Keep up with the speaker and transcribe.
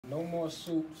No more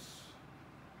suits,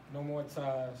 no more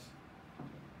ties.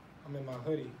 I'm in my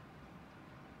hoodie,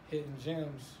 hitting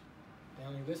gyms. They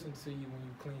only listen to you when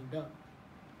you cleaned up.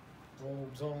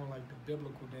 Robes on like the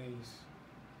biblical days.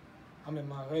 I'm in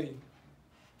my hoodie.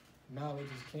 Knowledge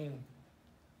is king.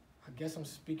 I guess I'm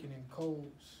speaking in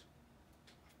codes.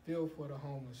 I feel for the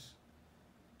homeless.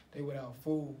 They without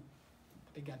food,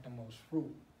 but they got the most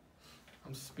fruit.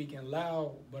 I'm speaking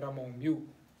loud, but I'm on mute.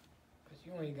 Cause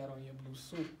you ain't got on your blue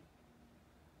suit.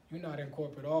 You're not in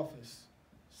corporate office,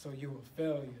 so you a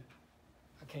failure.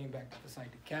 I came back to the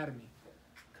Site Academy,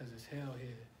 cause it's hell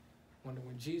here. Wonder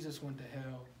when Jesus went to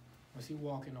hell, was he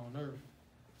walking on earth?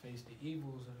 Faced the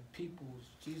evils of the peoples.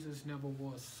 Jesus never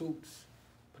wore suits,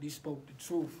 but he spoke the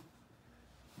truth.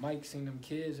 Mike seen them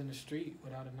kids in the street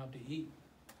without enough to eat.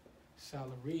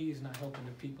 Salaries not helping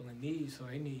the people in need, so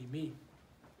they need me.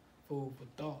 Food for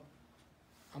thought.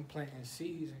 I'm planting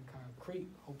seeds in concrete,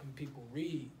 hoping people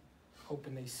read,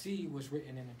 hoping they see what's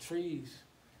written in the trees.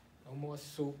 No more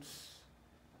suits,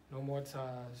 no more ties.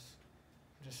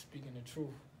 I'm just speaking the truth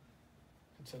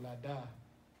until I die.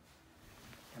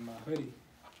 In my hoodie,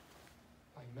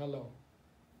 like mellow,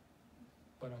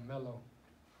 but I'm mellow.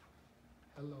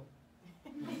 Hello.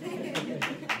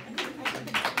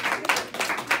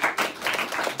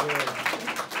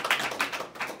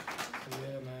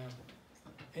 Yeah, man.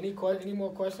 Any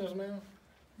more questions, man?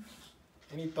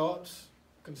 Any thoughts,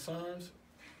 concerns?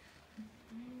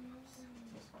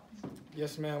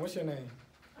 Yes, ma'am. What's your name?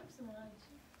 I'm Samaj.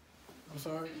 I'm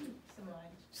sorry?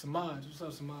 Samaj. Samaj. What's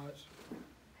up, Samaj?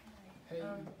 Hey.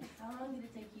 How long did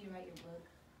it take you to write your book?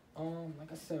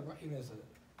 Like I said, writing is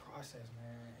a process,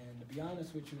 man. And to be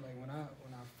honest with you, like when I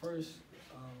first,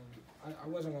 I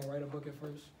wasn't gonna write a book at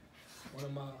first. One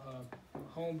of my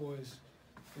homeboys,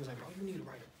 he was like, "Oh, you need to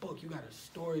write a book. You got a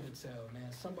story to tell,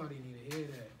 man. Somebody need to hear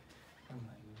that." I'm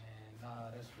like, "Man,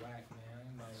 nah, that's whack, man. I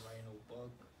ain't about to write no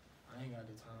book. I ain't got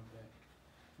the time for that."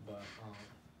 But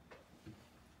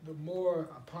the more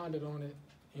I pondered on it,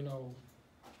 you know,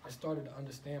 I started to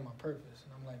understand my purpose.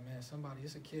 And I'm like, man,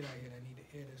 it's a kid out here that need to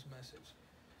hear this message.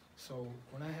 So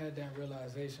when I had that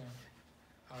realization,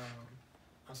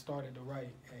 I started to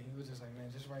write. And he was just like,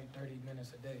 man, just write 30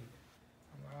 minutes a day.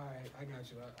 I'm like, all right, I got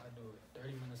you. I do it.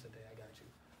 30 minutes a day, I got you.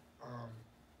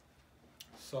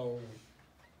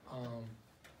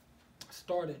 I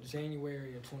started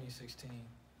January of 2016.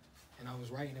 And I was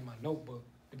writing in my notebook.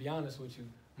 To be honest with you,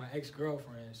 my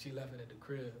ex-girlfriend, she left it at the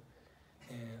crib.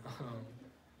 And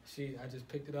I just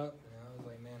picked it up, and I was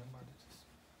like, man, I'm about to just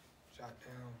jot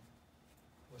down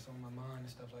what's on my mind and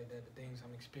stuff like that, the things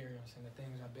I'm experiencing, the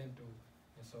things I've been through.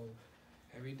 And so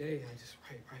every day I just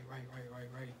write.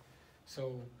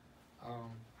 So,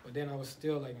 but then I was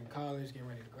still like in college, getting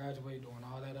ready to graduate, doing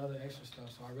all that other extra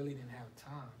stuff, so I really didn't have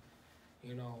time,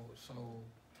 you know. So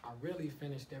I really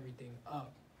finished everything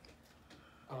up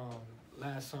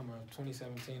last summer of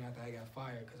 2017 after I got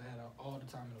fired because I had all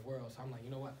the time in the world. So I'm like, you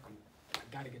know what, I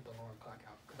got to get the alarm clock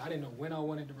out because I didn't know when I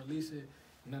wanted to release it,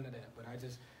 none of that. But I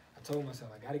told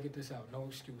myself I got to get this out, no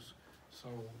excuse. So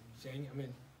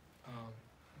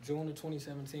June of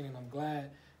 2017, and I'm glad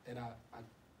that I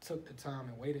took the time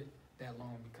and waited that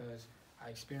long because I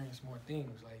experienced more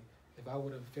things. Like if I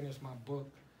would have finished my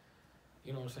book,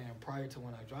 you know what I'm saying, prior to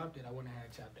when I dropped it, I wouldn't have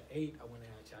had chapter 8, I wouldn't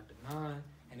have had chapter 9,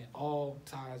 and it all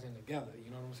ties in together, you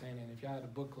know what I'm saying? And if y'all had a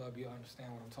book club, you'll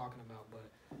understand what I'm talking about. But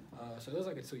so it was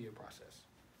like a 2-year process.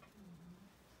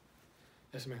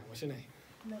 Yes, ma'am. What's your name?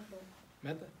 Mecca.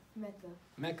 Mecca? Mecca.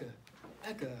 Mecca.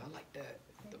 Mecca. I like that.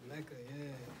 The Mecca,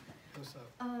 yeah. What's up?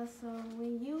 So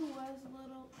when you was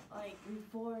little, like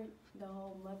before the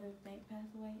whole mother thing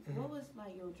passed away, what was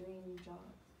like your dream job,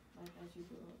 like as you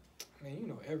grew up? Man, you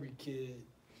know, every kid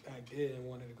back then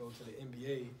wanted to go to the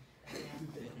NBA.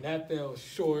 And that fell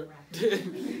short.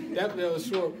 That fell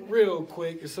short real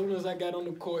quick. As soon as I got on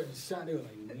the court and shot, they were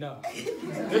like, nah.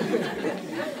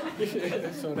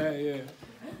 So that, yeah.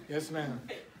 Yes, ma'am.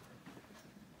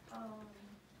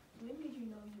 When did you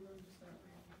know you wanted to start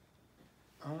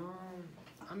rapping?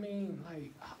 I mean,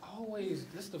 like, I always,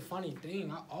 that's the funny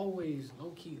thing, I always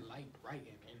low-key liked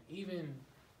writing. And even,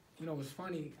 you know, it's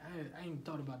funny, I ain't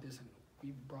thought about this, and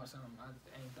we brought something, I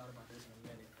ain't thought about this in a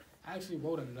minute. I actually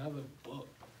wrote another book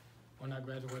when I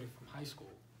graduated from high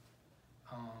school.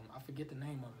 I forget the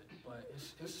name of it, but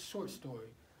it's a short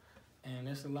story. And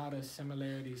there's a lot of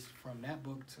similarities from that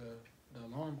book to the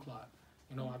alarm clock.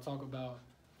 You know, I talk about,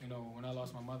 you know, when I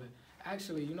lost my mother.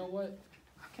 Actually, you know what?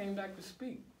 I came back to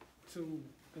speak to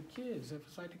the kids at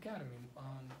Slade Academy.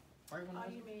 Right when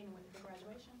you mean with the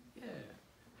graduation? Yeah.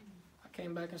 I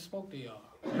came back and spoke to y'all.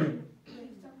 You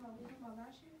talking about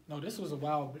last year? No, this was a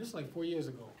while, but this was like 4 years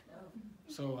ago.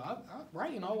 So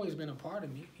writing always been a part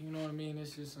of me. You know what I mean?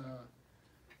 It's just,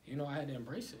 you know, I had to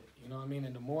embrace it. You know what I mean?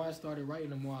 And the more I started writing,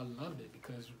 the more I loved it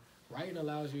because writing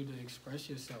allows you to express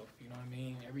yourself. You know what I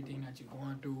mean? Everything that you're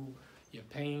going through, your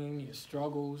pain, your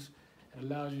struggles, it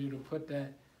allows you to put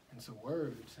that into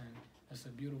words, and it's a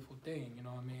beautiful thing. You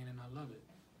know what I mean? And I love it.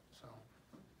 So,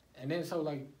 and then so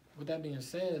like with that being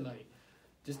said, like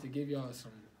just to give y'all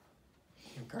some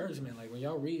encouragement, like when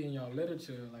y'all reading y'all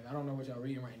literature, like I don't know what y'all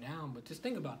reading right now, but just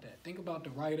think about that. Think about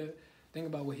the writer. Think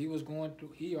about what he was going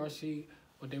through, he or she,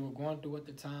 what they were going through at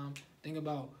the time. Think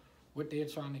about what they're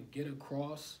trying to get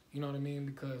across. You know what I mean?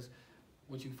 Because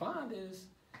what you find is,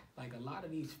 like a lot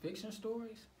of these fiction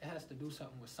stories, it has to do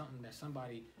something with something that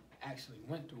somebody actually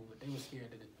went through, but they were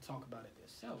scared to talk about it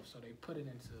themselves. So they put it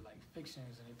into like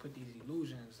fictions, and they put these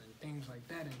illusions and things like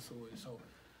that into it. So,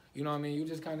 you know what I mean? You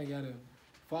just kind of got to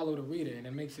follow the reader, and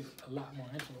it makes it a lot more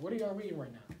interesting. What are y'all reading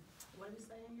right now? What are we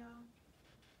saying, y'all?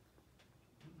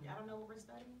 Y'all don't know what we're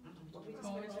studying? Well, we just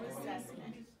finished an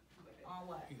assessment on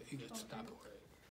what? You can stop it.